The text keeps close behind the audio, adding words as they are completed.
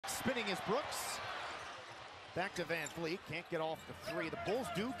Spinning is Brooks. Back to Van Vliet. Can't get off the three. The Bulls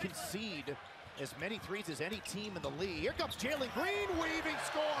do concede as many threes as any team in the league. Here comes Jalen Green, weaving,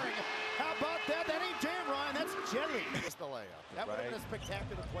 scoring. How about that? That ain't Jan Ryan, that's Jelly. It's the layup. That would have been a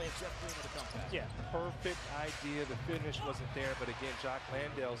spectacular play if Jeff Green would have come back. Yeah, perfect idea. The finish wasn't there, but again, Jock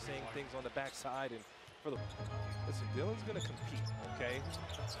Landale seeing things on the backside. And for the listen, Dylan's going to compete, okay?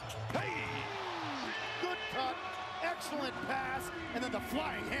 Hey! Good cut, excellent pass, and then the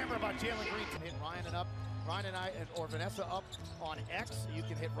flying hammer by Jalen Green to hit Ryan and up. Ryan and I, or Vanessa up on X. You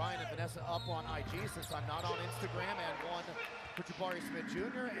can hit Ryan and Vanessa up on IG since I'm not on Instagram, and one for Jabari Smith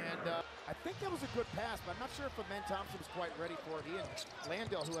Jr. And I think that was a good pass, but I'm not sure if Amen Thompson was quite ready for it. He and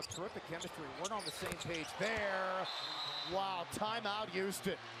Landale, who have terrific chemistry, weren't on the same page there. Wow, timeout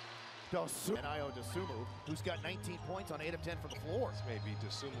Houston. And Io Dosunmu, who's got 19 points on 8 of 10 from the floor. This may be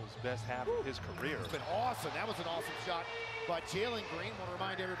Dosunmu's best half of his career. It's been awesome. That was an awesome shot by Jalen Green. Want to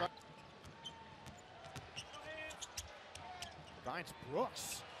remind everybody. Finds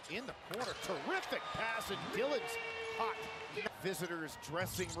Brooks in the corner. Terrific pass, and Dylan's hot. Visitors'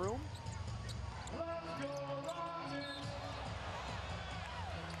 dressing room.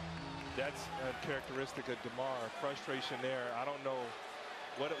 That's a characteristic of DeMar. Frustration there. I don't know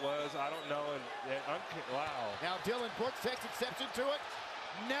what it was. I don't know. And wow. Now Dylan Brooks takes exception to it.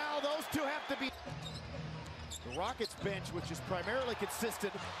 Now those two have to be. The Rockets bench, which is primarily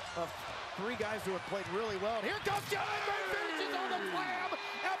consisted of three guys who have played really well. And here comes Jalen Green, finishes on the slam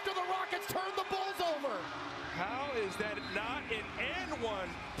after the Rockets turn the Bulls over. How is that not an and one?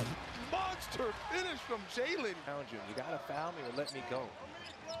 Monster finish from Jalen. You got to foul me or let me go.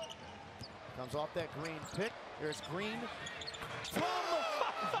 Comes off that Green pick. There's Green from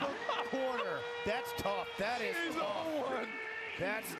the corner. That's tough. That is tough. That's